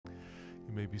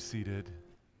You may be seated.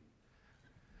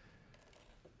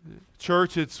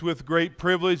 Church, it's with great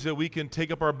privilege that we can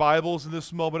take up our Bibles in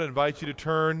this moment. I invite you to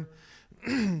turn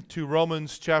to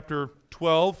Romans chapter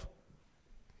 12.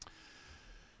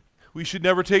 We should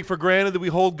never take for granted that we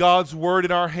hold God's Word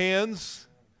in our hands,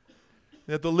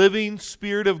 that the living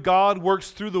Spirit of God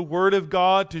works through the Word of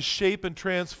God to shape and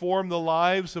transform the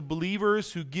lives of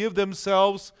believers who give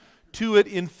themselves to it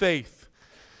in faith.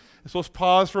 And so let's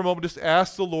pause for a moment, just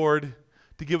ask the Lord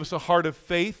to give us a heart of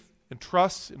faith and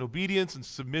trust and obedience and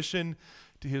submission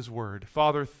to His Word.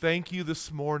 Father, thank you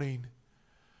this morning.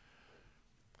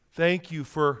 Thank you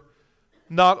for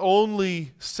not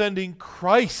only sending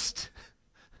Christ,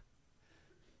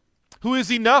 who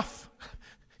is enough,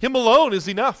 Him alone is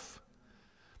enough,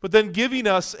 but then giving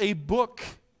us a book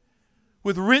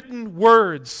with written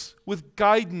words, with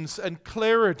guidance and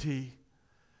clarity,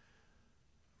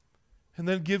 and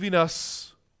then giving us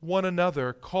one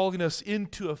another, calling us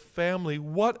into a family.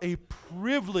 What a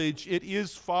privilege it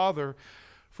is, Father,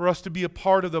 for us to be a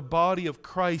part of the body of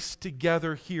Christ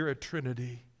together here at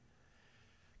Trinity.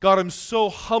 God, I'm so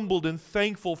humbled and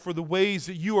thankful for the ways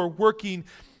that you are working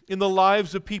in the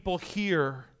lives of people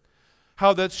here,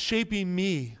 how that's shaping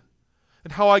me,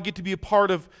 and how I get to be a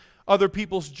part of other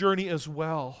people's journey as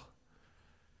well.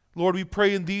 Lord, we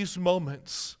pray in these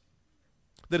moments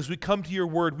that as we come to your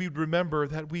word, we remember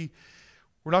that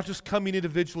we're not just coming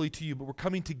individually to you, but we're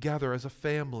coming together as a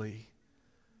family.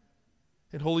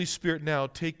 And Holy Spirit, now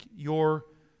take your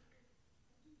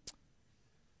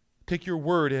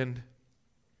word and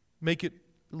make it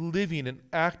living and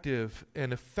active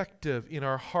and effective in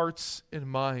our hearts and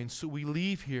minds, so we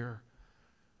leave here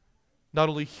not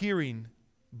only hearing,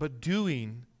 but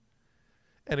doing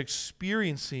and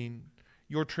experiencing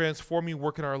your transforming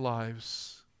work in our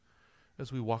lives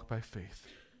as we walk by faith.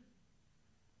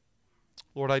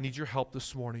 Lord, I need your help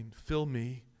this morning. Fill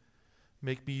me.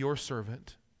 Make me your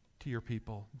servant to your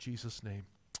people. In Jesus' name,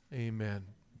 amen.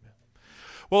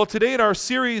 Well, today in our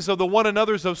series of the one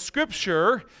another's of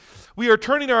Scripture, we are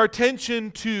turning our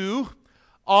attention to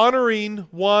honoring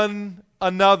one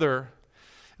another.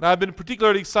 And I've been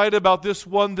particularly excited about this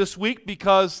one this week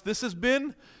because this has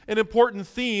been an important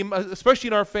theme, especially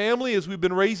in our family as we've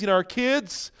been raising our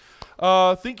kids.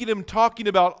 Thinking and talking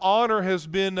about honor has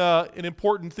been an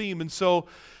important theme, and so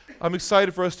I'm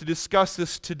excited for us to discuss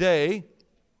this today.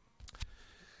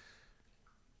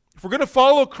 If we're going to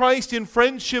follow Christ in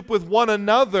friendship with one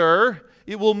another,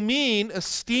 it will mean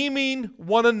esteeming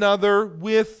one another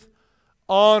with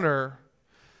honor.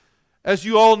 As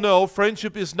you all know,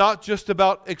 friendship is not just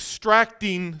about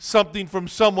extracting something from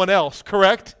someone else,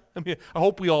 correct? I mean, I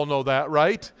hope we all know that,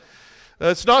 right?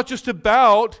 It's not just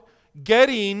about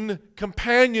getting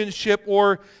companionship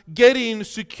or getting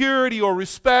security or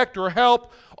respect or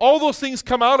help. All those things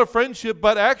come out of friendship,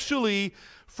 but actually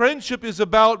friendship is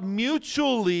about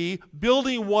mutually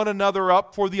building one another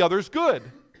up for the other's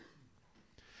good.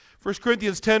 1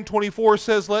 Corinthians 10:24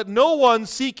 says, "Let no one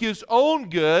seek his own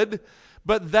good,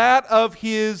 but that of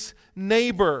his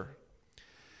neighbor."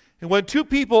 And when two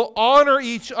people honor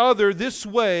each other this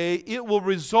way, it will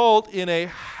result in a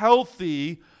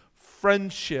healthy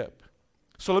friendship.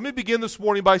 So let me begin this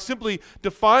morning by simply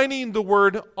defining the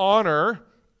word honor,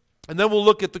 and then we'll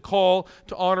look at the call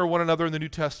to honor one another in the New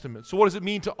Testament. So what does it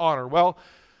mean to honor? Well,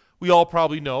 we all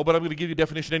probably know, but I'm going to give you a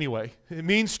definition anyway. It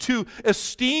means to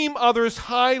esteem others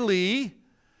highly,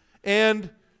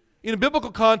 and in a biblical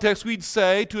context, we'd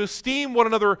say to esteem one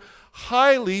another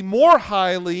highly, more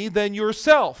highly than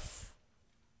yourself.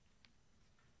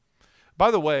 By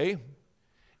the way,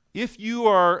 if you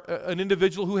are an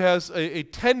individual who has a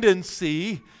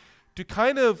tendency to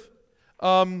kind of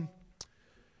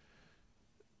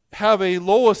have a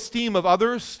low esteem of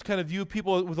others, kind of view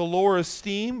people with a lower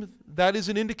esteem, that is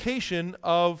an indication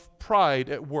of pride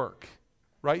at work,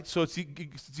 right? So it's the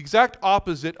exact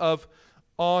opposite of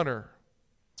honor.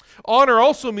 Honor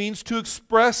also means to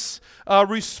express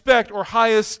respect or high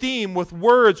esteem with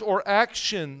words or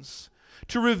actions,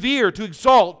 to revere, to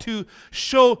exalt, to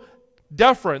show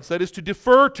deference, that is to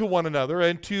defer to one another,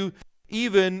 and to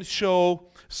even show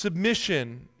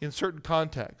submission in certain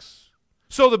contexts.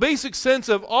 So the basic sense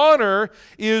of honor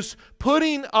is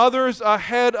putting others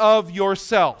ahead of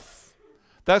yourself.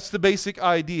 That's the basic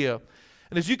idea.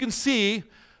 And as you can see,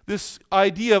 this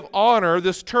idea of honor,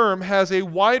 this term, has a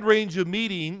wide range of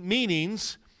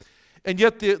meanings, and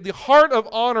yet the heart of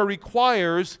honor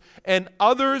requires an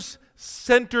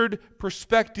others-centered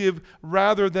perspective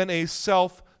rather than a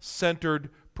self-centered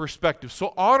perspective.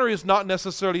 So honor is not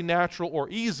necessarily natural or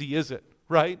easy, is it?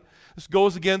 Right? This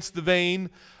goes against the vein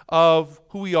of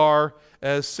who we are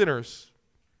as sinners.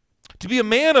 To be a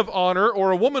man of honor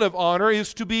or a woman of honor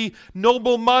is to be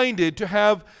noble-minded, to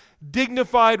have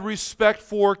dignified respect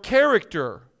for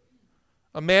character.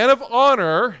 A man of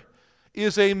honor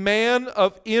is a man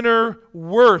of inner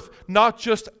worth, not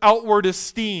just outward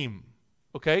esteem.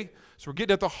 Okay? So we're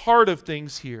getting at the heart of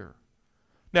things here.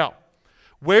 Now,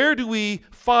 where do we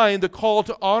find the call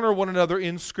to honor one another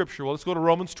in Scripture? Well, let's go to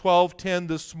Romans 12:10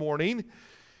 this morning.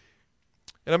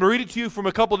 And I'm going to read it to you from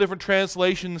a couple different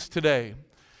translations today.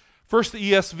 First,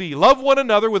 the ESV. Love one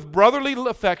another with brotherly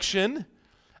affection.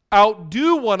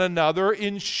 Outdo one another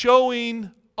in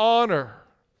showing honor.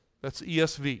 That's the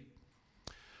ESV.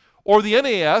 Or the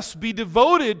NAS. Be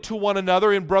devoted to one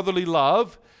another in brotherly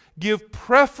love. Give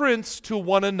preference to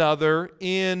one another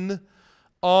in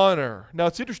honor. Now,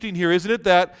 it's interesting here, isn't it,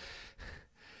 that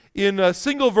in a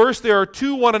single verse there are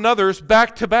two one another's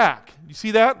back to back. You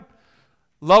see that?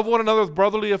 Love one another with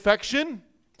brotherly affection,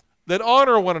 then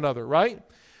honor one another, right?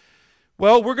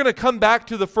 Well, we're going to come back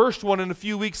to the first one in a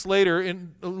few weeks later,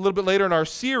 a little bit later in our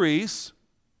series.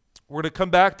 We're going to come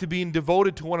back to being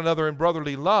devoted to one another in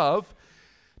brotherly love.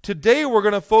 Today we're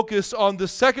going to focus on the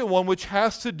second one, which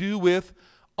has to do with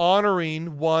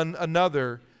honoring one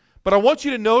another. But I want you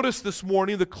to notice this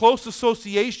morning the close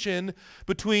association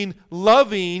between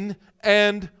loving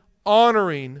and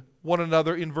honoring one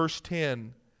another in verse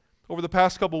 10. Over the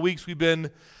past couple of weeks, we've been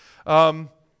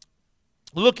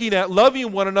looking at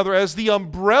loving one another as the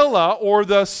umbrella or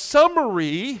the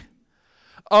summary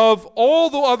of all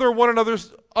the other one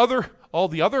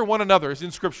another's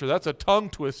in Scripture. That's a tongue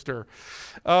twister.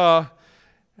 And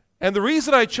the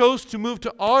reason I chose to move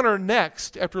to honor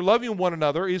next after loving one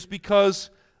another is because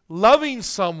loving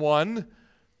someone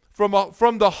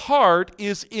from the heart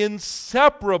is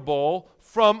inseparable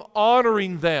from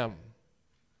honoring them.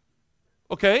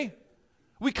 Okay?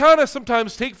 We kind of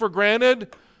sometimes take for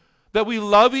granted that we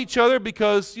love each other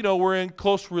because, we're in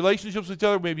close relationships with each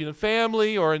other, maybe in a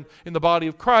family or in the body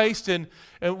of Christ, and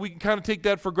we can kind of take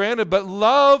that for granted. But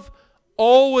love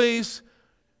always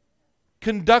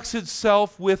conducts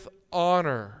itself with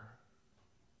honor.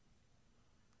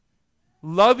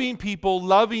 Loving people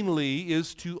lovingly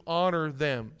is to honor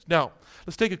them. Now,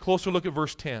 let's take a closer look at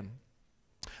verse 10.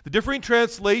 The differing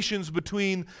translations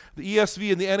between the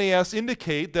ESV and the NAS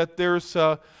indicate that there's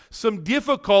some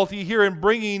difficulty here in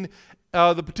bringing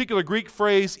the particular Greek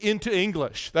phrase into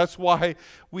English. That's why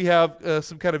we have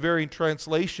some kind of varying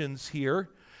translations here.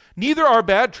 Neither are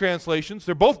bad translations.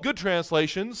 They're both good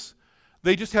translations.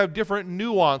 They just have different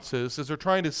nuances as they're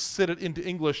trying to sit it into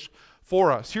English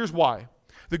for us. Here's why.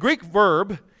 The Greek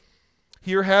verb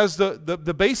here has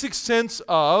the basic sense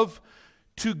of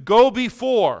to go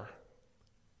before.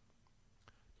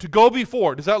 To go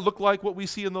before. Does that look like what we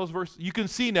see in those verses? You can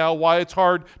see now why it's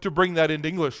hard to bring that into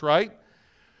English, right?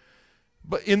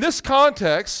 But in this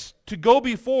context, to go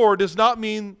before does not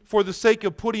mean for the sake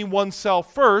of putting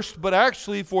oneself first, but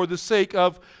actually for the sake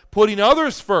of putting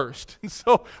others first. And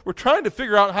so we're trying to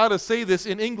figure out how to say this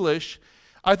in English.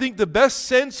 I think the best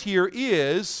sense here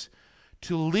is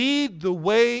to lead the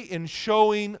way in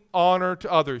showing honor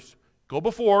to others. Go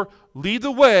before, lead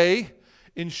the way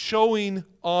in showing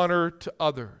honor to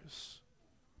others.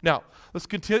 Now, let's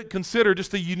consider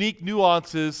just the unique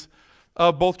nuances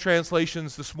of both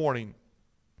translations this morning.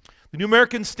 The New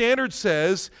American Standard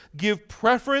says, give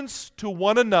preference to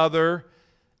one another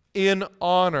in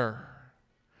honor.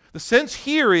 The sense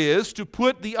here is to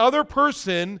put the other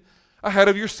person ahead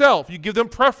of yourself. You give them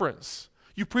preference.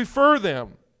 You prefer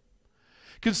them.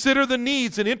 Consider the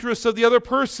needs and interests of the other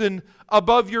person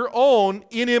above your own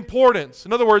in importance.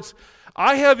 In other words,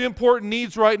 I have important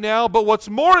needs right now, but what's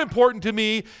more important to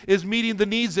me is meeting the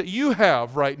needs that you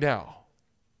have right now.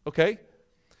 Okay?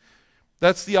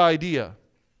 That's the idea.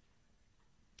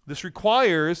 This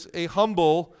requires a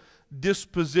humble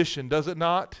disposition, does it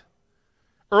not?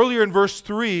 Earlier in verse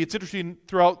 3, it's interesting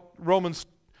throughout Romans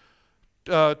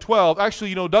 12.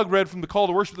 Actually, Doug read from the call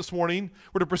to worship this morning.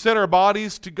 We're to present our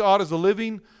bodies to God as a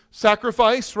living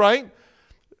sacrifice, right?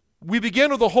 We begin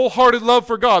with a wholehearted love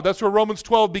for God. That's where Romans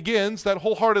 12 begins, that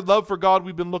wholehearted love for God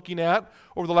we've been looking at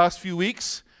over the last few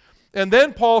weeks. And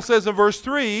then Paul says in verse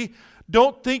 3,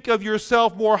 don't think of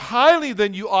yourself more highly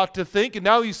than you ought to think. And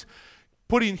now he's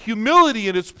putting humility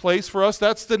in its place for us.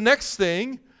 That's the next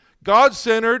thing.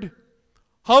 God-centered,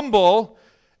 humble,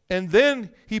 and then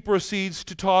he proceeds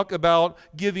to talk about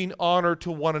giving honor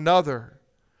to one another.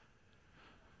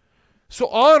 So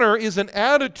honor is an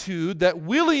attitude that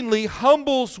willingly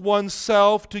humbles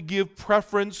oneself to give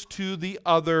preference to the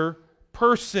other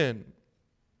person.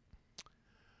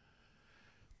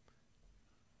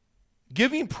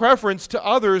 Giving preference to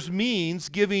others means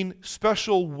giving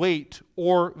special weight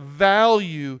or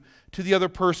value to the other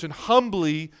person,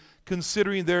 humbly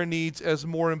considering their needs as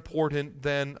more important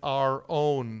than our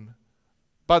own.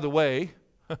 By the way,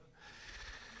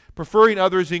 preferring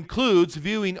others includes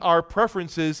viewing our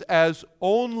preferences as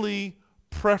only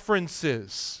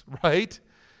preferences, right?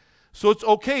 So it's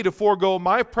okay to forego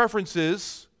my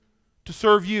preferences to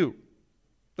serve you.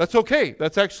 That's okay.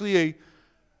 That's actually a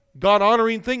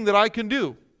God-honoring thing that I can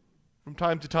do from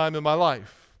time to time in my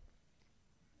life.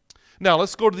 Now,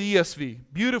 let's go to the ESV.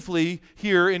 Beautifully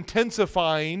here,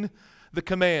 intensifying the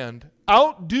command.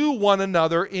 Outdo one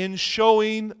another in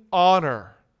showing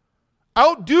honor.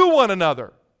 Outdo one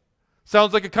another.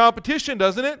 Sounds like a competition,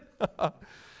 doesn't it?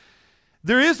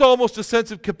 There is almost a sense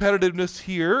of competitiveness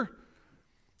here.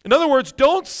 In other words,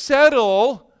 don't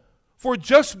settle for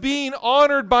just being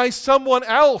honored by someone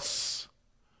else.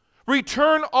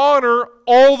 Return honor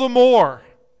all the more.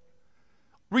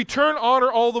 Return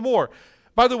honor all the more.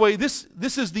 By the way, this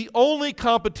is the only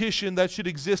competition that should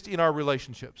exist in our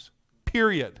relationships.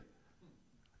 Period.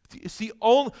 It's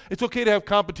okay to have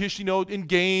competition, in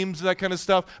games and that kind of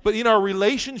stuff, but in our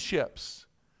relationships,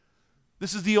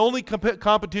 this is the only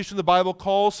competition the Bible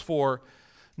calls for.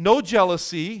 No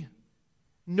jealousy,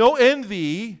 no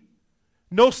envy,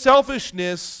 no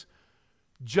selfishness,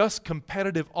 just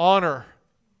competitive honor.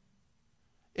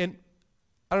 And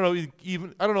I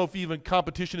don't know if even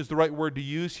competition is the right word to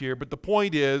use here, but the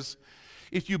point is,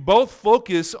 if you both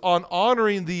focus on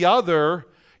honoring the other,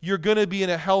 you're going to be in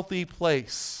a healthy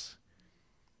place.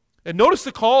 And notice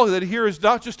the call that here is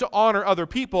not just to honor other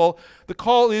people, the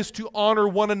call is to honor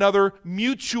one another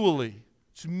mutually.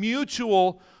 It's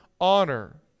mutual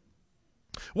honor.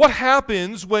 What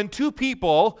happens when two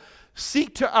people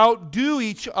seek to outdo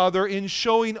each other in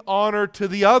showing honor to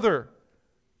the other?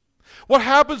 What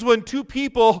happens when two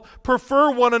people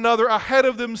prefer one another ahead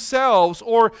of themselves,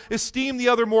 or esteem the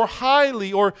other more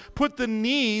highly, or put the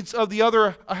needs of the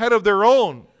other ahead of their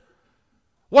own?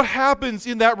 What happens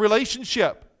in that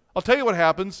relationship? I'll tell you what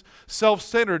happens.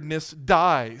 Self-centeredness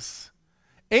dies.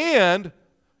 And,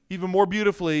 even more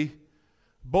beautifully,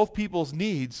 both people's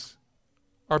needs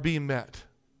are being met.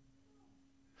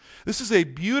 This is a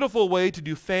beautiful way to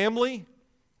do family.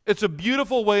 It's a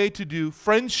beautiful way to do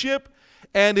friendship.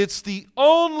 And it's the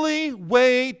only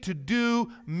way to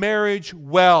do marriage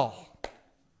well.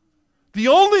 The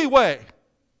only way.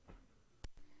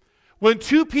 When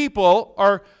two people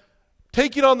are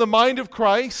taking on the mind of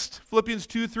Christ, Philippians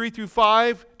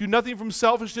 2:3-5, do nothing from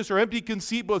selfishness or empty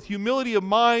conceit, but with humility of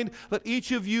mind, let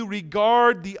each of you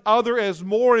regard the other as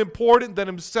more important than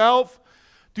himself.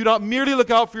 Do not merely look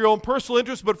out for your own personal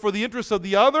interests, but for the interests of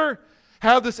the other.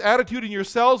 Have this attitude in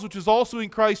yourselves, which is also in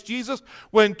Christ Jesus.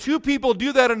 When two people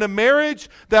do that in a marriage,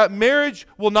 that marriage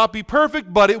will not be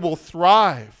perfect, but it will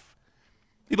thrive.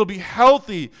 It'll be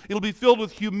healthy. It'll be filled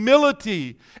with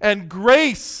humility and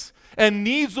grace, and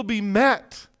needs will be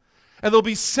met. And there'll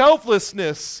be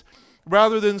selflessness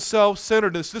rather than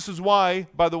self-centeredness. This is why,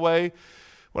 by the way,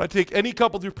 when I take any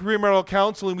couple through premarital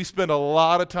counseling, we spend a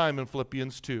lot of time in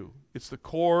Philippians 2. It's the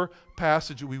core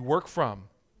passage that we work from.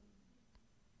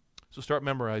 So start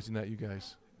memorizing that, you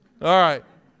guys. All right.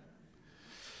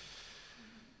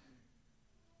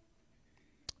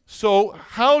 So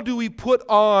how do we put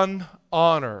on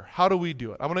honor? How do we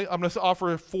do it? I'm going to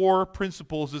offer 4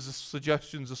 principles as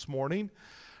suggestions this morning.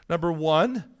 Number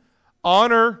 1,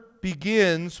 honor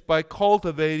begins by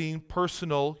cultivating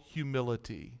personal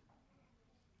humility.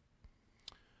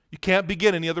 You can't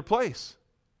begin any other place.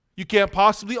 You can't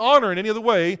possibly honor in any other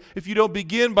way if you don't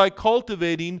begin by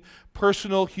cultivating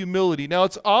personal humility. Now,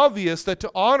 it's obvious that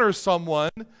to honor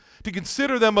someone, to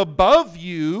consider them above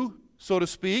you, so to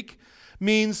speak,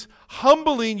 means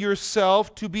humbling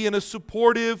yourself to be in a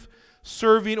supportive,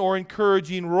 serving, or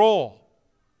encouraging role.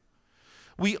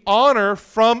 We honor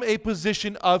from a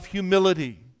position of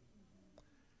humility.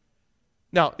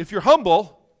 Now, if you're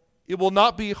humble, it will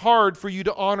not be hard for you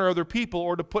to honor other people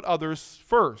or to put others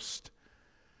first.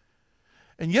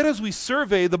 And yet, as we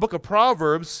survey the book of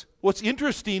Proverbs, what's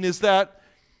interesting is that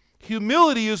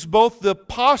humility is both the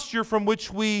posture from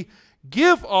which we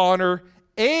give honor,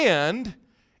 and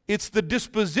it's the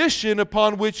disposition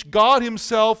upon which God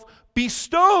himself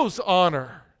bestows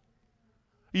honor.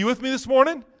 Are you with me this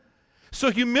morning?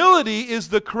 So humility is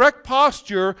the correct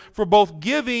posture for both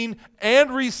giving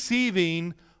and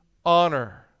receiving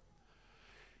honor.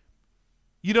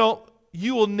 You know,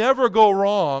 you will never go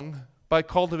wrong by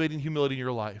cultivating humility in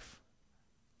your life.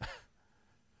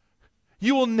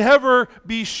 You will never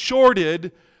be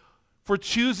shorted for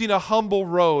choosing a humble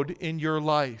road in your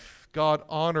life. God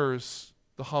honors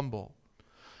the humble.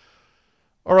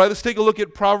 All right, let's take a look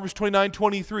at Proverbs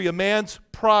 29:23. A man's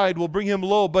pride will bring him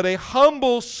low, but a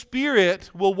humble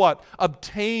spirit will what?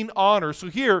 Obtain honor. So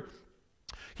here,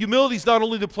 humility is not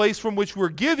only the place from which we're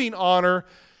giving honor,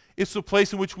 it's the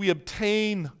place in which we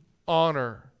obtain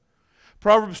honor.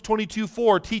 Proverbs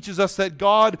 22:4 teaches us that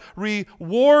God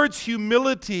rewards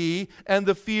humility and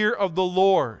the fear of the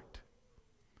Lord.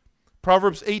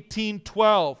 Proverbs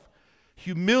 18:12,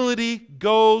 humility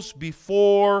goes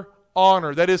before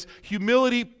honor. That is,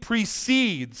 humility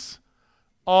precedes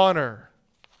honor.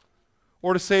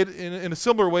 Or to say it in a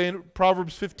similar way, in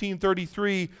Proverbs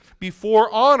 15:33,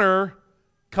 before honor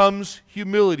comes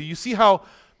humility. You see how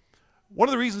one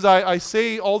of the reasons I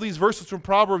say all these verses from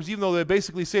Proverbs, even though they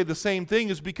basically say the same thing,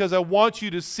 is because I want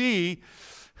you to see,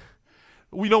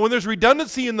 when there's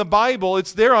redundancy in the Bible,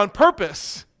 it's there on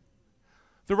purpose.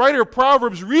 The writer of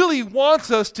Proverbs really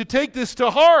wants us to take this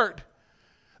to heart.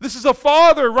 This is a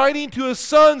father writing to his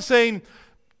son saying,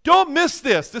 don't miss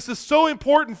this. This is so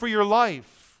important for your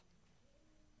life.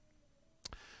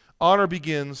 Honor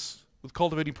begins with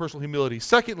cultivating personal humility.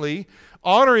 Secondly,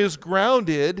 honor is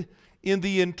grounded in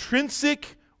the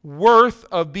intrinsic worth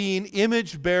of being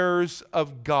image bearers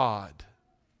of God.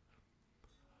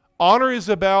 Honor is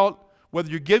about, whether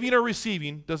you're giving or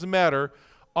receiving, doesn't matter.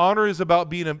 Honor is about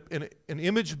being an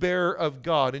image bearer of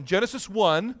God. In Genesis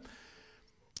 1,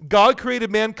 God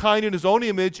created mankind in his own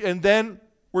image, and then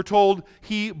we're told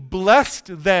he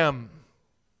blessed them.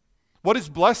 What is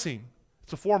blessing?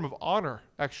 It's a form of honor,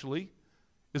 actually.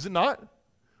 Is it not?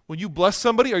 When you bless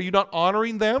somebody, are you not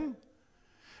honoring them?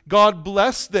 God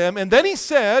blessed them, and then he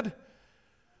said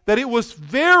that it was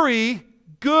very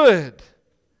good.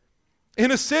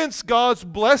 In a sense, God's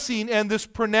blessing and this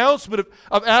pronouncement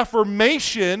of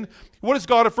affirmation, what is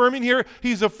God affirming here?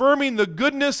 He's affirming the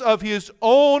goodness of his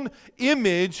own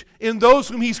image in those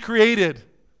whom he's created.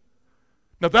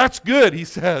 Now that's good, he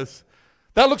says.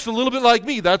 That looks a little bit like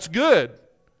me. That's good.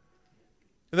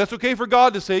 And that's okay for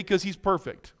God to say because he's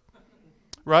perfect.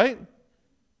 Right?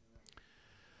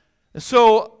 And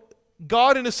so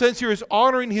God, in a sense here, is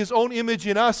honoring his own image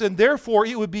in us, and therefore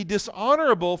it would be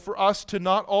dishonorable for us to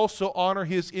not also honor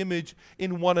his image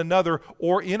in one another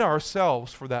or in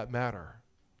ourselves, for that matter.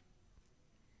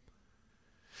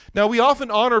 Now, we often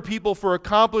honor people for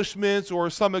accomplishments or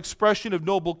some expression of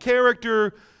noble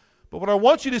character, but what I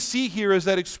want you to see here is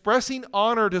that expressing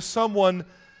honor to someone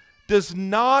does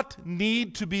not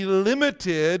need to be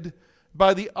limited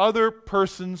by the other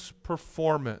person's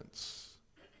performance.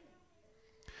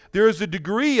 There is a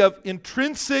degree of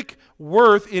intrinsic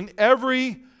worth in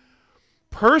every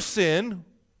person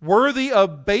worthy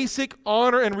of basic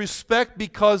honor and respect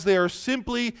because they are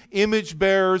simply image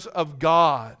bearers of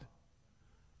God.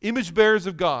 Image bearers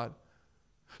of God.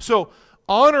 So,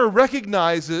 honor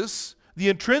recognizes the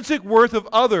intrinsic worth of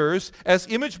others as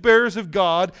image bearers of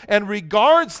God and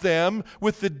regards them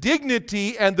with the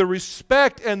dignity and the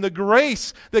respect and the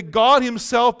grace that God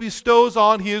himself bestows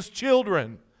on his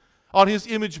children, on his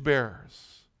image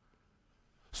bearers.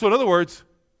 So in other words,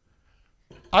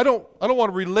 I don't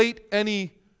want to relate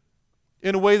any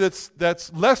in a way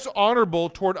that's less honorable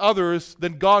toward others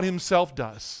than God himself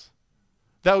does.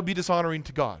 That would be dishonoring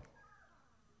to God.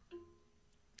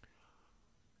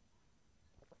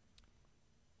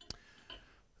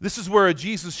 This is where a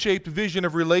Jesus-shaped vision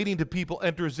of relating to people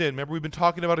enters in. Remember, we've been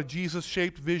talking about a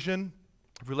Jesus-shaped vision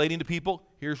of relating to people?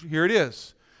 Here it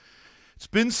is. It's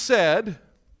been said,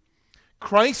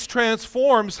 Christ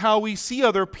transforms how we see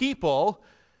other people,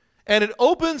 and it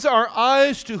opens our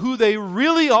eyes to who they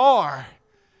really are.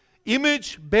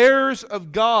 Image bearers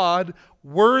of God,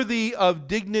 worthy of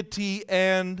dignity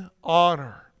and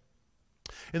honor.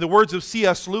 In the words of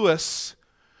C.S. Lewis,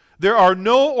 there are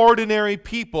no ordinary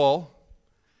people.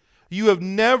 You have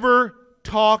never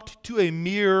talked to a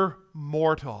mere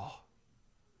mortal.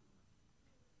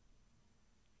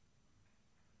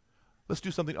 Let's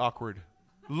do something awkward.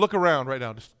 Look around right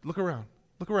now. Just look around.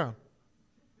 Look around.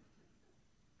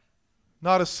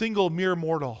 Not a single mere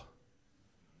mortal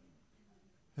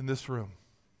in this room.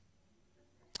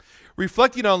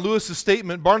 Reflecting on Lewis's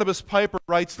statement, Barnabas Piper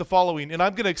writes the following, and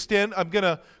I'm going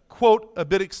to quote a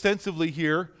bit extensively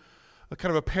here, a kind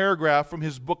of a paragraph from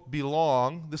his book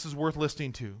Belong. This is worth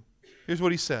listening to. Here's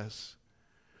what he says.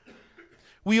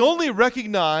 We only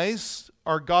recognize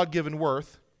our God-given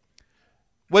worth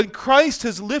when Christ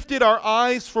has lifted our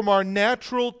eyes from our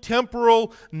natural,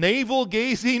 temporal,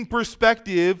 navel-gazing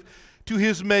perspective to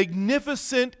his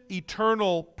magnificent,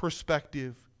 eternal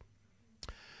perspective.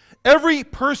 Every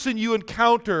person you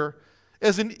encounter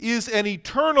is an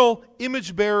eternal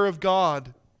image bearer of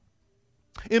God,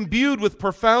 imbued with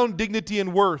profound dignity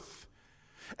and worth.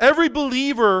 Every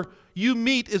believer you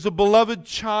meet is a beloved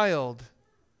child.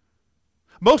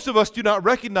 Most of us do not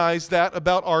recognize that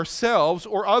about ourselves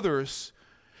or others.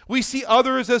 We see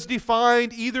others as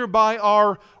defined either by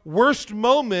our worst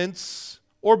moments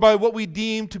or by what we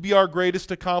deem to be our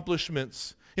greatest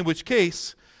accomplishments, in which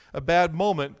case a bad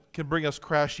moment can bring us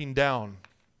crashing down.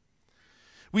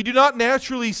 We do not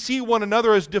naturally see one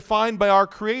another as defined by our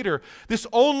Creator. This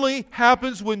only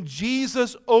happens when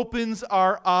Jesus opens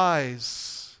our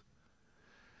eyes.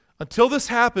 Until this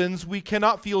happens, we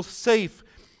cannot feel safe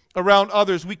around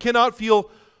others. We cannot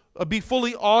be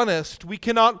fully honest. We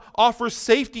cannot offer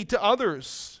safety to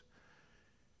others.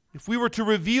 If we were to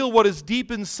reveal what is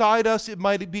deep inside us, it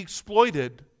might be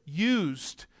exploited,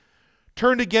 used,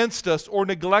 turned against us, or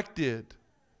neglected.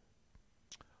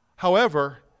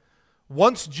 However,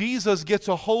 once Jesus gets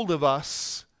a hold of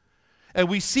us, and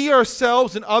we see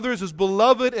ourselves and others as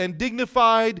beloved and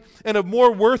dignified and of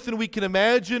more worth than we can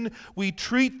imagine, we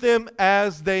treat them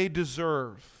as they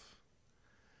deserve.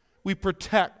 We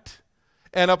protect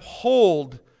and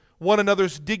uphold one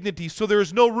another's dignity, so there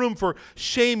is no room for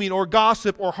shaming or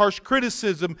gossip or harsh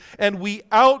criticism, and we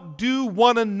outdo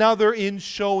one another in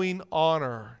showing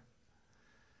honor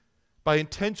by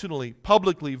intentionally,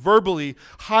 publicly, verbally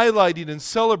highlighting and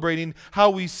celebrating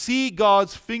how we see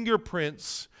God's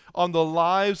fingerprints on the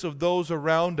lives of those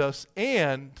around us,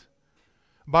 and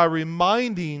by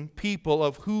reminding people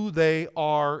of who they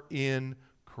are in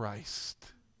Christ.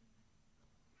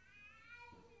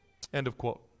 End of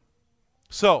quote.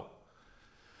 So,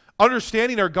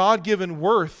 understanding our God-given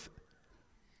worth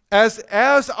as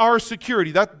our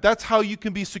security, that's how you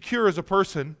can be secure as a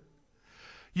person.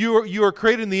 You are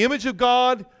created in the image of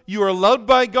God, you are loved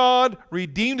by God,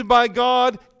 redeemed by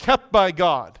God, kept by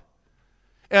God.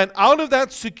 And out of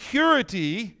that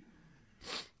security,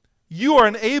 you are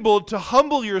enabled to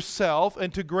humble yourself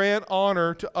and to grant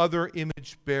honor to other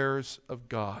image bearers of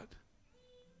God.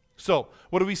 So,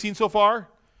 what have we seen so far?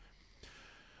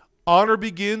 Honor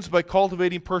begins by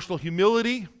cultivating personal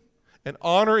humility, and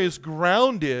honor is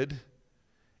grounded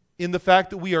in the fact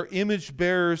that we are image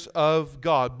bearers of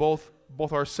God, both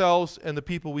ourselves and the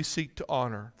people we seek to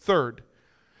honor. Third,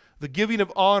 the giving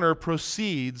of honor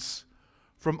proceeds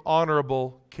from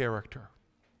honorable character.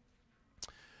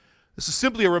 This is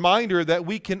simply a reminder that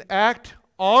we can act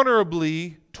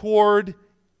honorably toward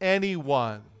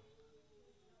anyone.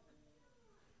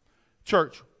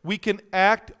 Church, we can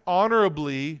act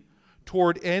honorably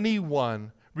toward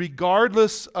anyone,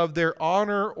 regardless of their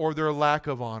honor or their lack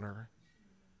of honor.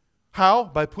 How?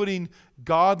 By putting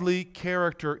godly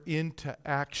character into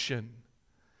action.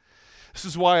 This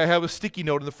is why I have a sticky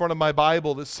note in the front of my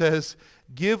Bible that says,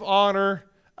 "Give honor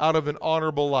out of an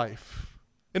honorable life."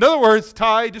 In other words,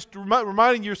 Ty, just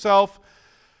reminding yourself,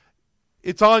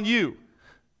 it's on you.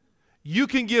 You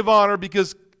can give honor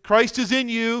because Christ is in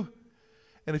you,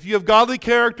 and if you have godly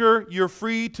character, you're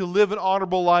free to live an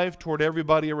honorable life toward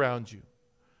everybody around you.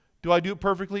 Do I do it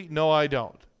perfectly? No, I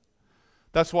don't.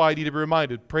 That's why I need to be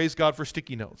reminded. Praise God for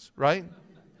sticky notes, right?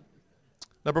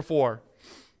 Number 4,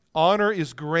 honor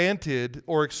is granted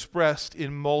or expressed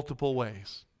in multiple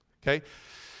ways. Okay?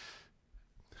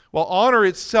 While honor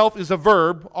itself is a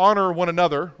verb, honor one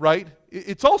another, right?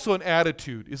 It's also an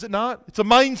attitude, is it not? It's a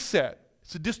mindset.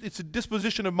 It's a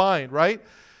disposition of mind, right?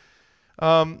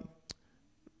 Though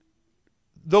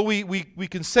we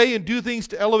can say and do things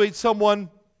to elevate someone,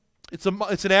 it's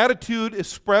an attitude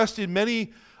expressed in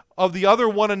many of the other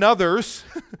one another's,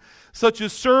 such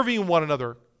as serving one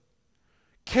another,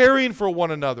 caring for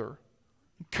one another,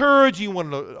 encouraging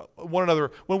one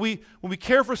another. When we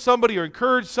care for somebody or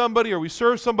encourage somebody or we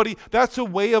serve somebody, that's a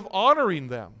way of honoring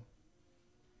them.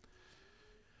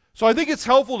 So I think it's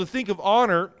helpful to think of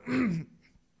honor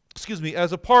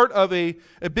as a part of a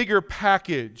bigger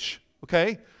package,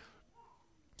 okay?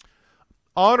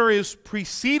 Honor is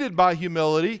preceded by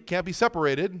humility, can't be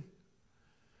separated.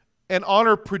 And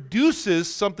honor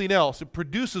produces something else. It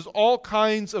produces all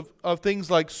kinds of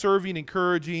things like serving,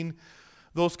 encouraging,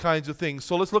 those kinds of things.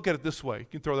 So let's look at it this way. You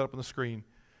can throw that up on the screen.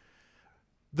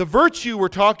 The virtue we're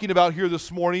talking about here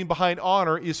this morning behind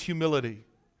honor is humility.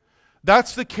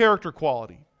 That's the character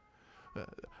quality.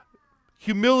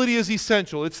 Humility is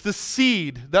essential. It's the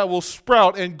seed that will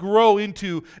sprout and grow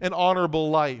into an honorable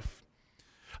life.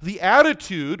 The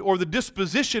attitude or the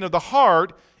disposition of the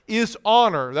heart is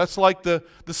honor. That's like the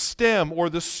stem or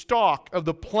the stalk of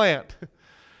the plant,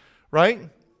 right?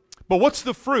 But what's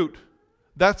the fruit?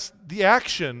 That's the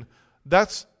action.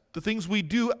 That's the things we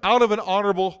do out of an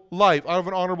honorable life, out of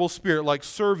an honorable spirit, like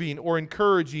serving or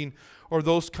encouraging or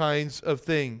those kinds of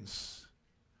things.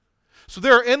 So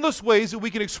there are endless ways that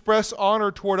we can express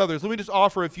honor toward others. Let me just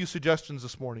offer a few suggestions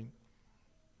this morning.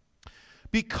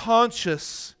 Be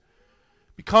conscientious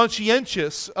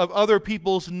of other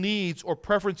people's needs or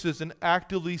preferences and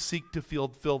actively seek to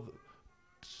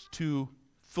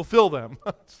fulfill them.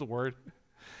 That's the word.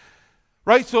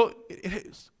 Right? So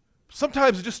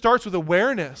sometimes it just starts with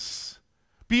awareness.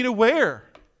 Being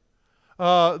aware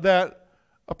that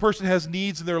a person has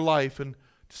needs in their life and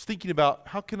just thinking about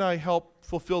how can I help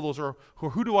fulfill those, or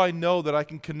who do I know that I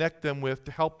can connect them with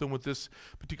to help them with this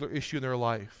particular issue in their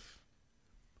life.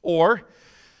 Or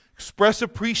express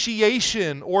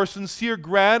appreciation or sincere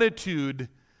gratitude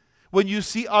when you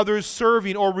see others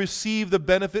serving or receive the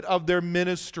benefit of their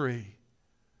ministry.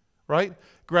 Right?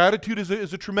 Gratitude is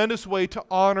a tremendous way to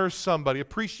honor somebody.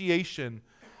 Appreciation.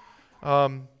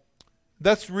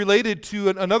 That's related to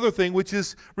another thing, which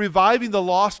is reviving the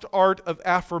lost art of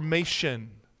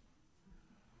affirmation.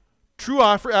 True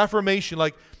affirmation,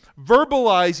 like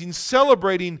verbalizing,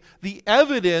 celebrating the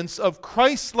evidence of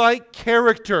Christ-like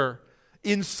character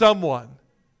in someone.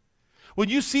 When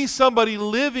you see somebody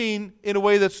living in a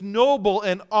way that's noble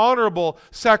and honorable,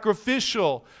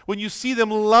 sacrificial, when you see them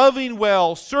loving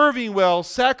well, serving well,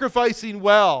 sacrificing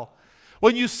well,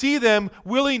 when you see them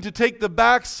willing to take the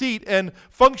back seat and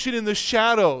function in the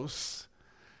shadows,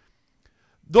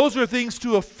 those are things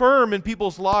to affirm in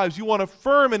people's lives. You want to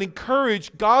affirm and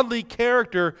encourage godly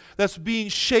character that's being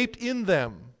shaped in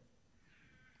them.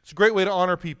 It's a great way to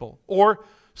honor people. Or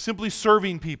simply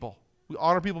serving people. We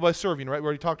honor people by serving, right? We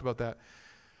already talked about that.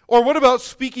 Or what about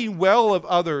speaking well of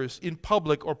others in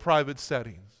public or private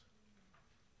settings?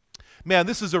 Man,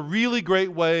 this is a really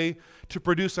great way to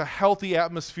produce a healthy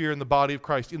atmosphere in the body of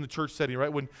Christ, in the church setting,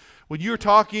 right? When you're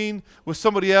talking with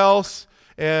somebody else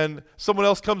and someone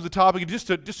else comes to the topic, and just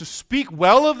to speak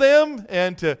well of them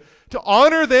and to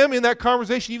honor them in that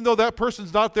conversation, even though that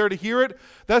person's not there to hear it,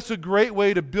 that's a great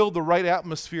way to build the right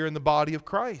atmosphere in the body of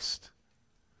Christ.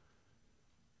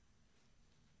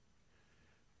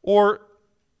 Or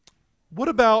what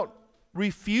about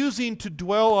refusing to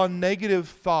dwell on negative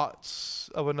thoughts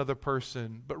of another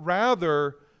person, but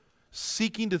rather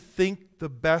seeking to think the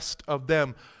best of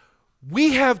them?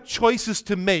 We have choices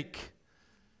to make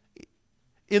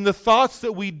in the thoughts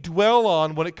that we dwell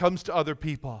on when it comes to other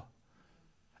people.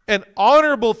 And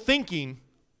honorable thinking,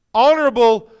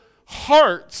 honorable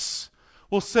hearts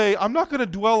will say, I'm not going to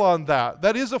dwell on that.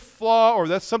 That is a flaw, or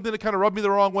that's something that kind of rubbed me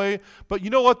the wrong way, but you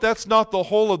know what? That's not the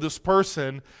whole of this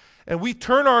person. And we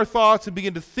turn our thoughts and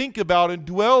begin to think about and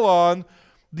dwell on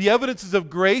the evidences of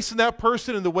grace in that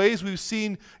person and the ways we've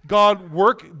seen God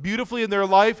work beautifully in their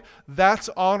life. That's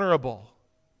honorable.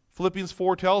 Philippians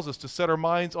 4 tells us to set our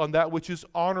minds on that which is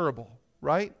honorable,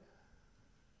 right?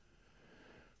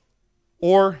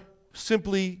 Or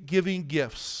simply giving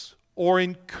gifts, or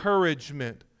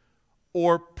encouragement,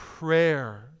 or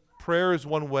prayer. Prayer is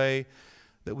one way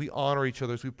that we honor each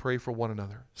other as we pray for one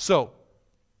another. So,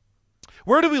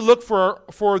 where do we look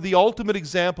for the ultimate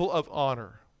example of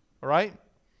honor? All right?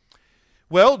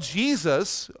 Well,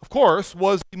 Jesus, of course,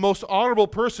 was the most honorable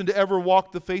person to ever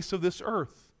walk the face of this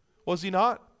earth. Was he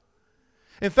not?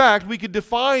 In fact, we could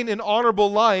define an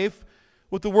honorable life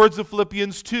with the words of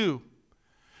Philippians 2.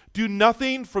 Do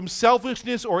nothing from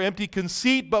selfishness or empty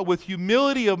conceit, but with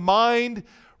humility of mind,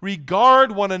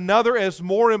 regard one another as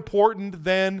more important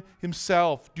than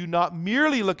himself. Do not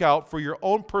merely look out for your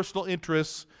own personal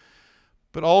interests,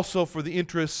 but also for the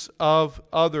interests of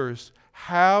others.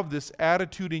 Have this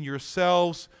attitude in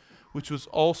yourselves, which was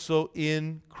also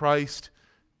in Christ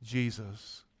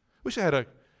Jesus. Wish I had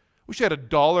a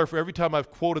dollar for every time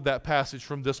I've quoted that passage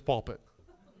from this pulpit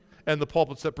and the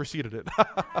pulpits that preceded it.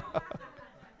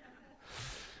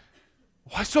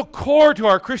 Why so core to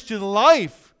our Christian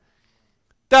life?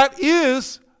 That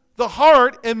is the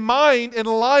heart and mind and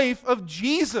life of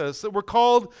Jesus that we're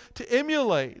called to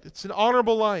emulate. It's an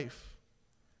honorable life.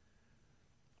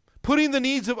 Putting the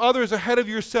needs of others ahead of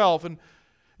yourself. And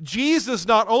Jesus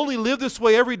not only lived this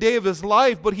way every day of his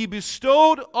life, but he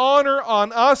bestowed honor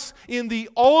on us in the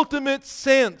ultimate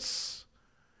sense,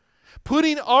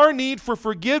 putting our need for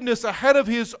forgiveness ahead of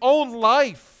his own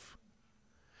life.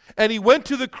 And he went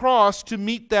to the cross to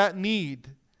meet that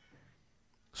need.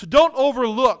 So don't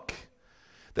overlook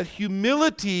that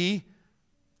humility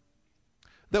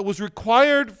that was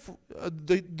required,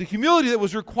 the humility that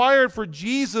was required for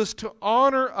Jesus to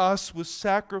honor us with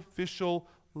sacrificial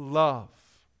love.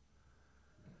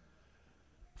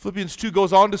 Philippians 2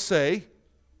 goes on to say,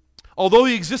 although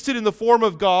he existed in the form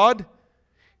of God,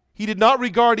 he did not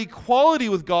regard equality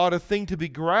with God a thing to be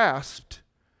grasped,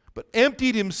 but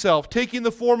emptied himself, taking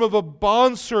the form of a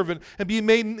bondservant and being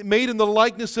made in the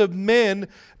likeness of men,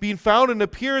 being found in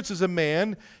appearance as a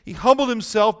man. He humbled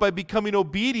himself by becoming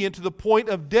obedient to the point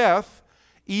of death,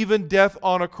 even death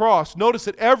on a cross. Notice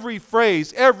that every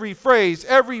phrase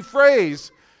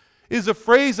is a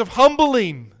phrase of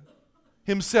humbling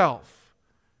himself.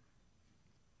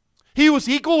 He was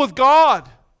equal with God.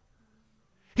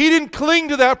 He didn't cling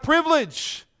to that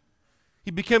privilege.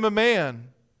 He became a man.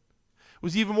 It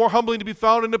was even more humbling to be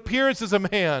found in appearance as a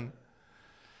man.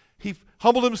 He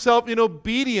humbled himself in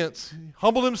obedience. He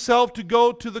humbled himself to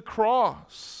go to the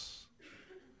cross.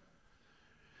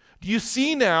 Do you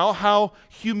see now how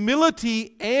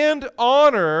humility and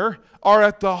honor are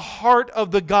at the heart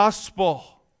of the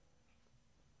gospel?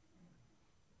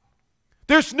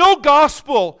 There's no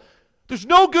gospel. There's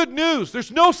no good news.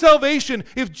 There's no salvation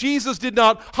if Jesus did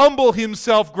not humble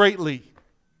himself greatly.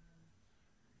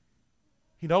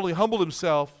 He not only humbled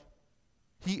himself,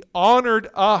 he honored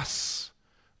us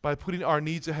by putting our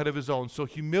needs ahead of his own. So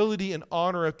humility and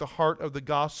honor at the heart of the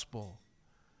gospel.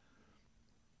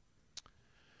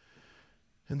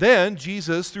 And then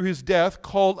Jesus, through his death,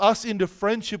 called us into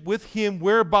friendship with him,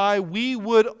 whereby we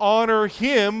would honor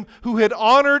him who had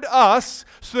honored us.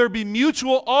 So there would be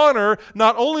mutual honor,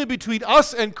 not only between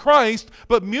us and Christ,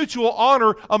 but mutual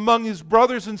honor among his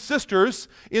brothers and sisters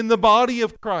in the body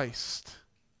of Christ.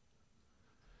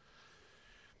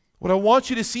 What I want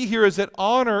you to see here is that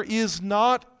honor is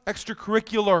not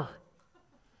extracurricular.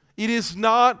 It is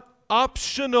not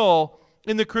optional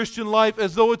in the Christian life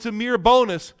as though it's a mere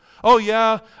bonus. Oh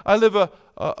yeah, I live an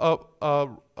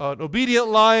obedient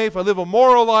life, I live a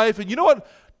moral life, and you know what?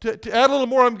 To add a little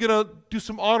more, I'm going to do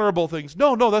some honorable things.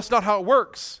 No, that's not how it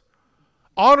works.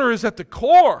 Honor is at the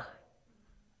core.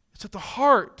 It's at the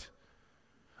heart.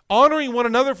 Honoring one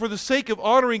another for the sake of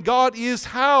honoring God is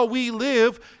how we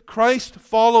live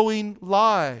Christ-following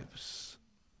lives.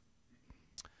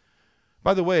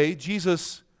 By the way,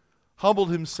 Jesus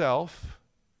humbled himself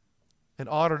and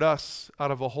honored us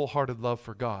out of a wholehearted love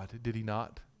for God, did he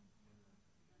not?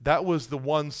 That was the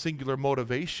one singular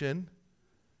motivation.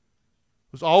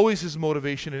 It was always his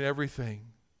motivation in everything.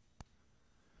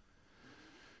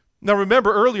 Now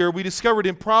remember, earlier we discovered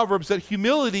in Proverbs that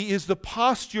humility is the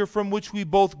posture from which we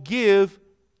both give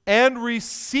and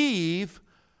receive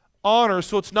honor.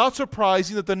 So it's not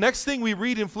surprising that the next thing we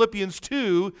read in Philippians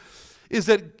 2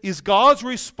 is God's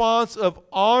response of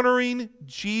honoring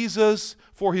Jesus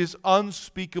for his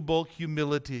unspeakable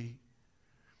humility.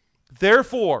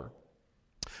 Therefore,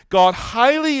 God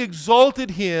highly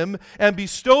exalted him and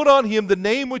bestowed on him the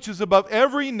name which is above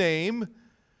every name,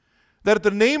 that at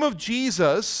the name of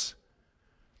Jesus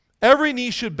every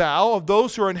knee should bow, of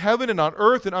those who are in heaven and on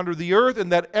earth and under the earth,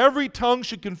 and that every tongue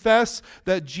should confess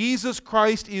that Jesus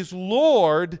Christ is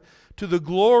Lord, to the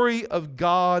glory of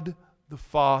God the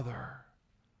Father.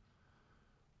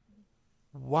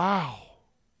 Wow.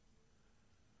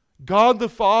 God the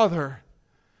Father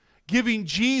giving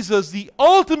Jesus the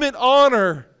ultimate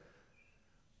honor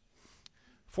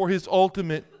for his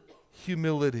ultimate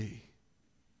humility.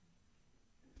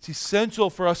 It's essential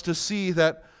for us to see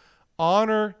that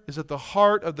honor is at the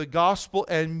heart of the gospel,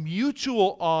 and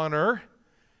mutual honor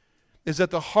is at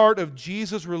the heart of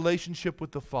Jesus' relationship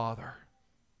with the Father.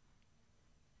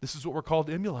 This is what we're called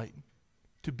to emulate,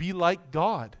 to be like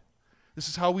God. This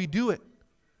is how we do it.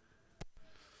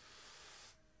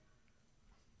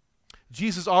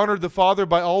 Jesus honored the Father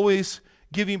by always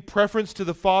giving preference to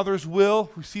the Father's will.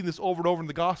 We've seen this over and over in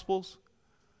the Gospels.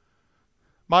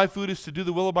 My food is to do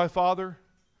the will of my Father.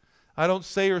 I don't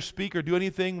say or speak or do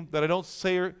anything that I don't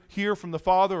say or hear from the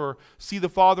Father or see the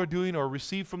Father doing or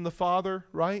receive from the Father,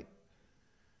 right?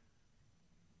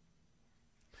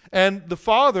 And the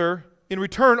Father, in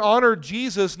return, honored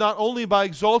Jesus not only by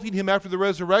exalting him after the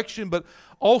resurrection, but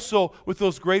also with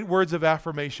those great words of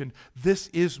affirmation. This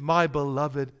is my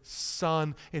beloved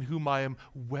Son in whom I am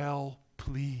well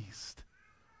pleased.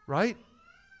 Right?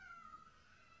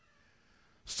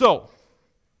 So,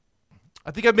 I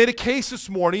think I've made a case this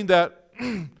morning that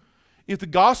if the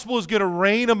gospel is going to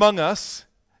reign among us,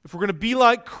 if we're going to be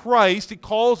like Christ, it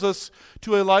calls us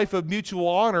to a life of mutual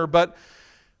honor. But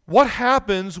what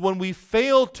happens when we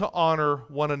fail to honor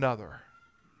one another?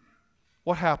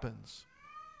 What happens?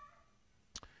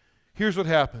 Here's what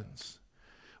happens.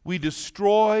 We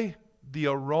destroy the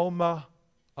aroma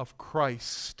of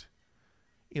Christ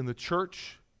in the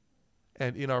church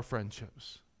and in our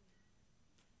friendships.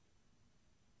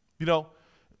 You know,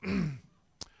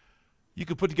 you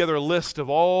could put together a list of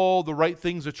all the right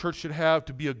things a church should have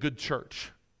to be a good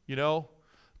church. You know,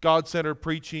 God-centered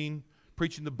preaching,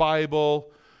 preaching the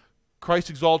Bible,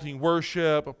 Christ-exalting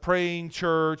worship, a praying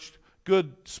church,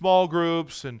 good small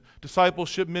groups and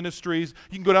discipleship ministries.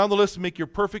 You can go down the list and make your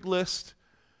perfect list.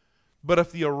 But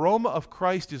if the aroma of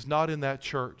Christ is not in that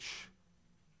church,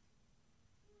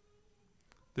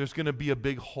 there's going to be a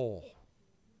big hole.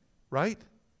 Right?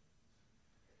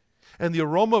 And the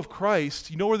aroma of Christ,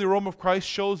 you know where the aroma of Christ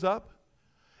shows up?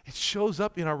 It shows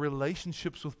up in our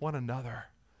relationships with one another.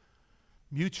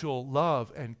 Mutual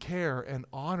love and care and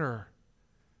honor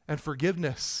and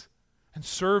forgiveness and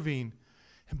serving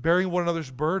and bearing one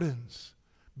another's burdens.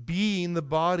 Being the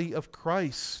body of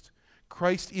Christ.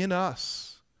 Christ in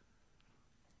us.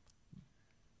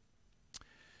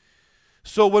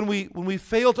 So when we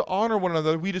fail to honor one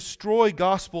another, we destroy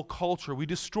gospel culture. We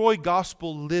destroy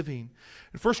gospel living.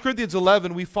 In 1 Corinthians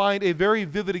 11, we find a very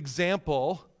vivid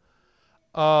example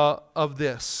of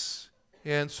this.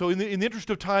 And so in the interest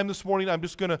of time this morning, I'm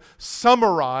just going to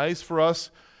summarize for us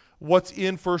what's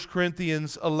in 1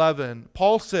 Corinthians 11.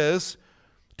 Paul says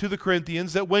to the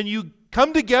Corinthians that when you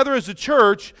come together as a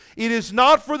church, it is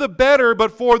not for the better,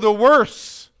 but for the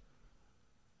worse.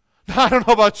 Now, I don't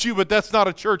know about you, but that's not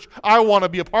a church I want to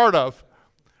be a part of.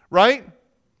 Right?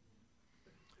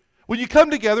 When you come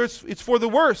together, it's for the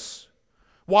worse.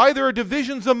 Why? There are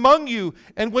divisions among you.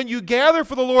 And when you gather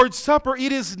for the Lord's Supper,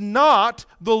 it is not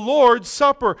the Lord's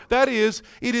Supper. That is,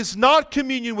 it is not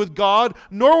communion with God,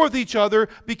 nor with each other,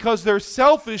 because their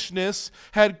selfishness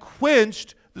had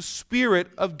quenched the Spirit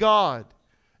of God.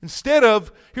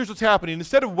 Here's what's happening.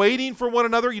 Instead of waiting for one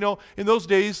another, in those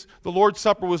days, the Lord's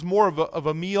Supper was more of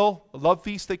a meal, a love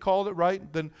feast, they called it, right,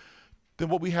 than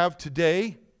what we have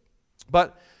today.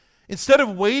 But instead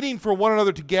of waiting for one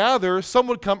another to gather, some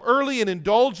would come early and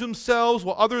indulge themselves,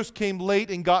 while others came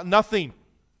late and got nothing.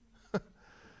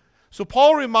 So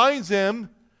Paul reminds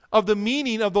them of the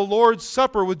meaning of the Lord's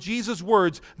Supper with Jesus'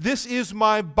 words, "This is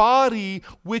my body,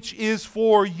 which is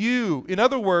for you." In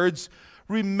other words,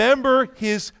 remember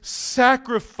his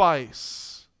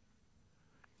sacrifice,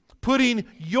 putting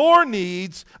your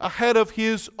needs ahead of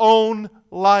his own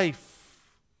life.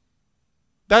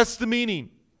 That's the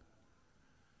meaning.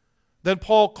 Then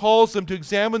Paul calls them to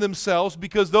examine themselves,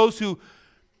 because those who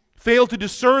fail to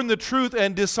discern the truth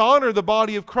and dishonor the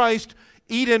body of Christ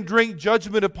eat and drink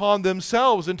judgment upon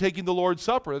themselves in taking the Lord's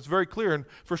Supper. That's very clear in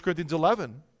 1 Corinthians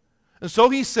 11. And so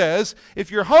he says, if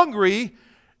you're hungry,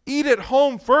 eat at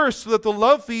home first, so that the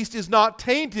love feast is not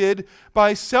tainted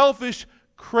by selfish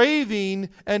craving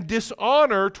and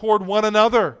dishonor toward one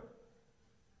another.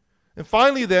 And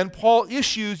finally then, Paul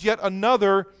issues yet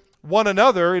another one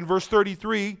another in verse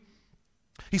 33.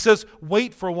 He says,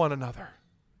 wait for one another.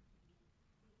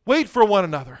 Wait for one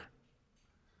another.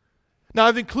 Now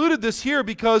I've included this here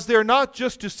because they're not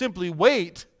just to simply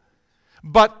wait,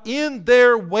 but in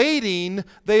their waiting,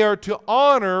 they are to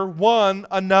honor one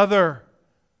another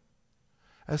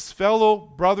as fellow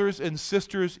brothers and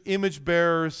sisters, image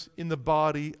bearers in the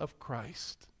body of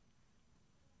Christ.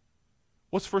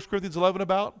 What's 1 Corinthians 11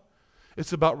 about?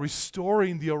 It's about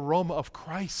restoring the aroma of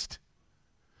Christ.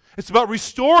 It's about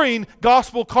restoring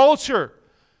gospel culture.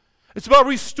 It's about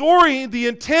restoring the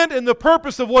intent and the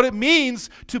purpose of what it means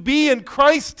to be in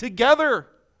Christ together.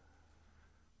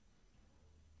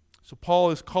 So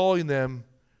Paul is calling them,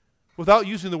 without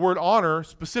using the word honor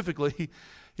specifically,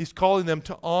 he's calling them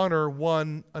to honor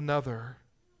one another.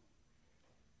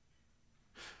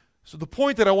 So the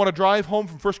point that I want to drive home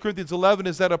from 1 Corinthians 11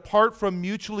 is that apart from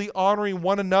mutually honoring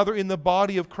one another in the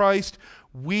body of Christ,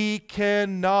 we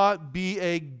cannot be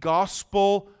a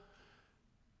gospel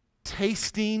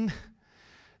tasting,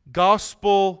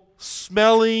 gospel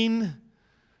smelling,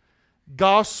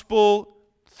 gospel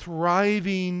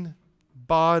thriving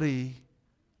body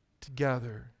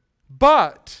together.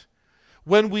 But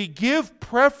when we give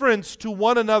preference to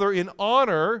one another in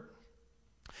honor,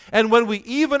 and when we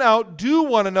even outdo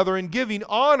one another in giving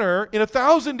honor in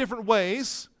 1,000 different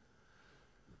ways,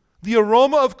 the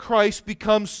aroma of Christ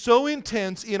becomes so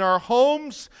intense in our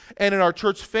homes and in our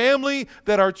church family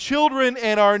that our children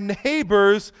and our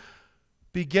neighbors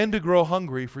begin to grow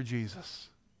hungry for Jesus.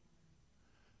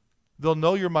 They'll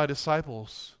know you're my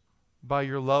disciples by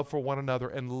your love for one another,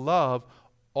 and love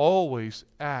always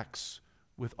acts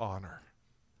with honor.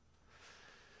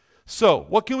 So,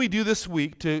 what can we do this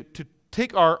week to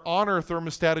take our honor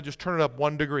thermostat and just turn it up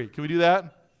 1 degree? Can we do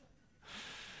that?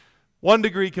 1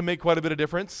 degree can make quite a bit of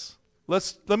difference.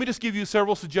 Let me just give you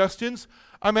several suggestions.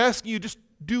 I'm asking you just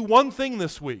do one thing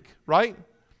this week, right?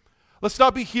 Let's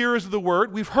not be hearers of the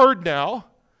word. We've heard now.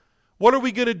 What are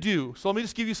we going to do? So let me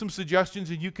just give you some suggestions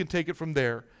and you can take it from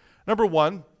there. Number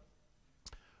 1,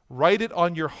 write it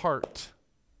on your heart.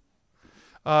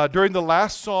 During the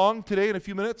last song today, in a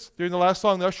few minutes, during the last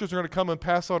song, the ushers are going to come and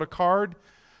pass out a card.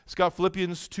 It's got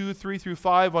Philippians 2, 3 through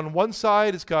 5 on one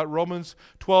side. It's got Romans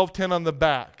 12, 10 on the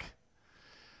back.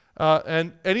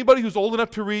 And anybody who's old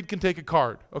enough to read can take a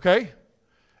card, okay?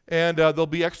 And there'll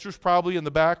be extras probably in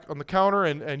the back on the counter,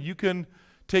 and you can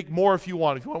take more if you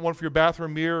want. If you want one for your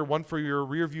bathroom mirror, one for your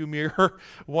rear view mirror,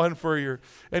 one for your...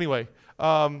 Anyway,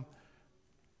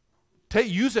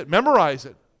 use it, memorize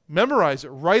it. Memorize it.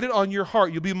 Write it on your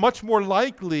heart. You'll be much more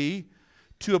likely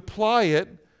to apply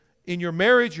it in your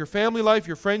marriage, your family life,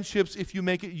 your friendships, if you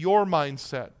make it your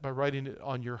mindset by writing it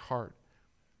on your heart.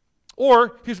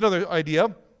 Or, here's another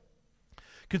idea.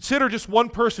 Consider just one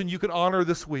person you could honor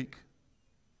this week.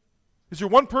 Is there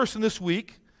one person this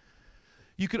week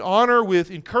you could honor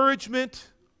with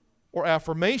encouragement or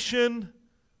affirmation,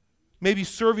 maybe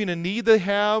serving a need they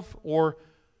have, or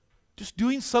just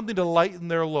doing something to lighten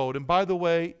their load? And by the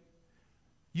way,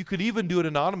 you could even do it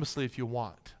anonymously if you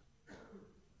want.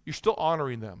 You're still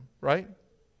honoring them, right?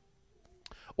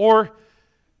 Or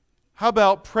how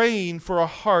about praying for a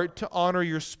heart to honor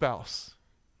your spouse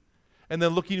and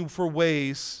then looking for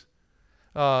ways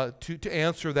to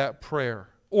answer that prayer?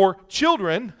 Or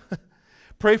children,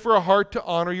 pray for a heart to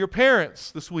honor your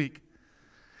parents this week.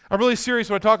 I'm really serious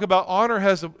when I talk about honor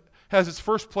has its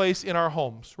first place in our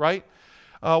homes, right?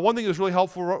 One thing that was really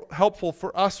helpful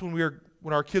for us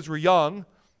when our kids were young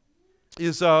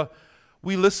is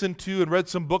we listened to and read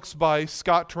some books by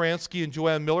Scott Taransky and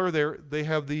Joanne Miller. They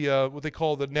have the what they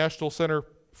call the National Center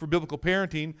for Biblical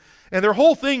Parenting, and their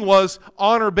whole thing was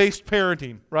honor-based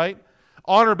parenting, right?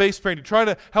 Honor-based parenting, trying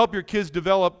to help your kids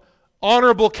develop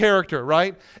honorable character,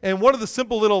 right? And one of the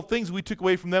simple little things we took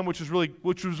away from them, which was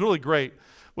really great,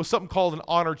 was something called an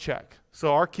honor check.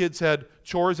 So our kids had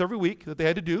chores every week that they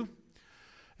had to do,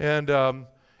 and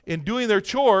in doing their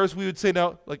chores, we would say,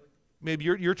 now, like, maybe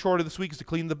your chore this week is to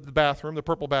clean the bathroom, the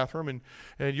purple bathroom,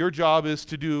 and your job is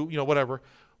to do, whatever,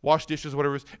 wash dishes,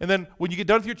 whatever it is. And then when you get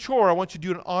done with your chore, I want you to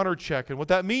do an honor check. And what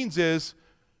that means is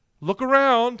look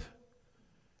around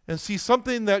and see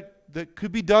something that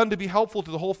could be done to be helpful to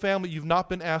the whole family you've not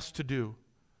been asked to do.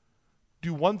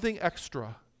 Do one thing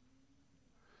extra.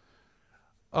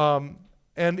 And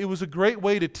it was a great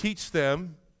way to teach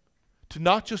them to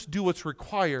not just do what's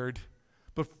required,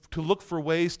 but to look for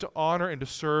ways to honor and to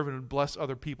serve and bless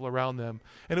other people around them.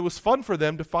 And it was fun for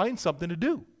them to find something to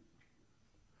do.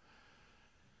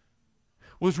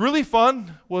 What was really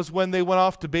fun was when they went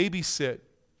off to babysit.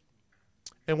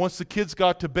 And once the kids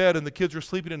got to bed and the kids were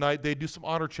sleeping at night, they'd do some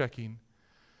honor checking.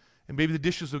 And maybe the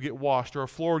dishes would get washed or a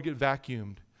floor would get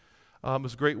vacuumed. It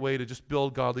was a great way to just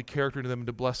build godly character into them and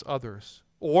to bless others.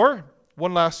 Or,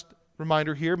 one last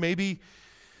reminder here, maybe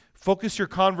focus your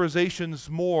conversations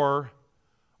more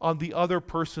on the other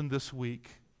person this week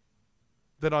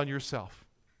than on yourself.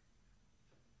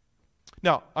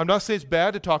 Now, I'm not saying it's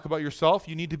bad to talk about yourself.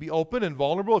 You need to be open and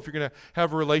vulnerable if you're going to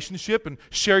have a relationship and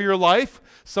share your life.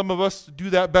 Some of us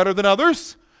do that better than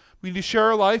others. We need to share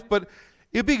our life, but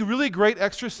it'd be a really great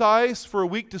exercise for a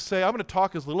week to say, I'm going to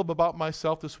talk as little about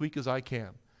myself this week as I can.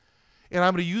 And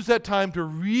I'm going to use that time to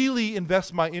really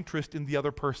invest my interest in the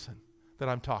other person that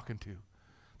I'm talking to.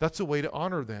 That's a way to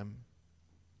honor them.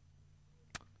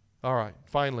 All right,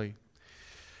 finally,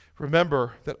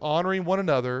 remember that honoring one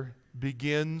another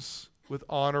begins with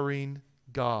honoring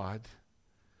God.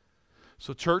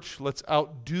 So church, let's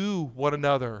outdo one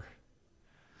another.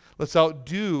 Let's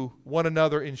outdo one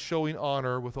another in showing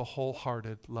honor with a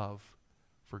wholehearted love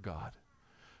for God.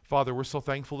 Father, we're so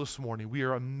thankful this morning. We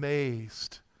are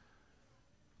amazed.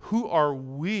 Who are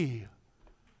we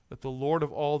that the Lord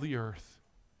of all the earth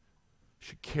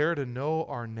should care to know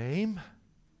our name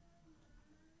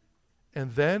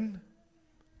and then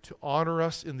to honor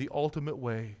us in the ultimate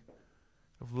way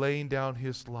of laying down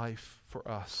his life for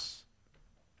us.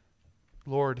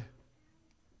 Lord,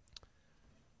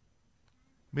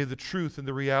 may the truth and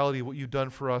the reality of what you've done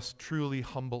for us truly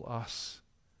humble us.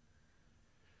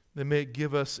 And may it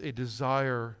give us a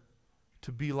desire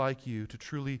to be like you, to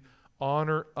truly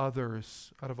honor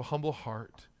others out of a humble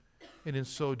heart, and in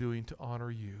so doing to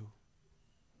honor you.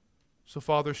 So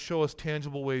Father, show us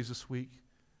tangible ways this week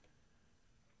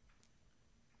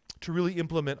to really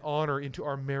implement honor into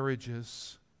our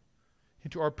marriages,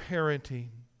 into our parenting,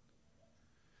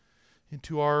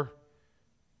 into our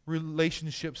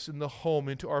relationships in the home,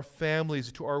 into our families,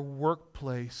 into our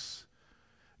workplace.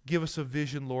 Give us a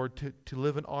vision, Lord, to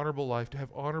live an honorable life, to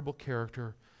have honorable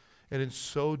character, and in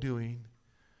so doing,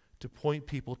 to point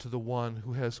people to the one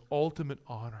who has ultimate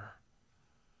honor,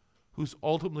 who's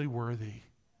ultimately worthy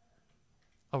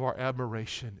of our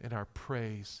admiration and our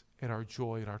praise and our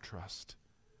joy and our trust.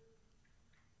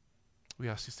 We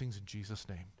ask these things in Jesus'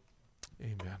 name.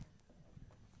 Amen.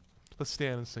 Let's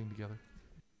stand and sing together.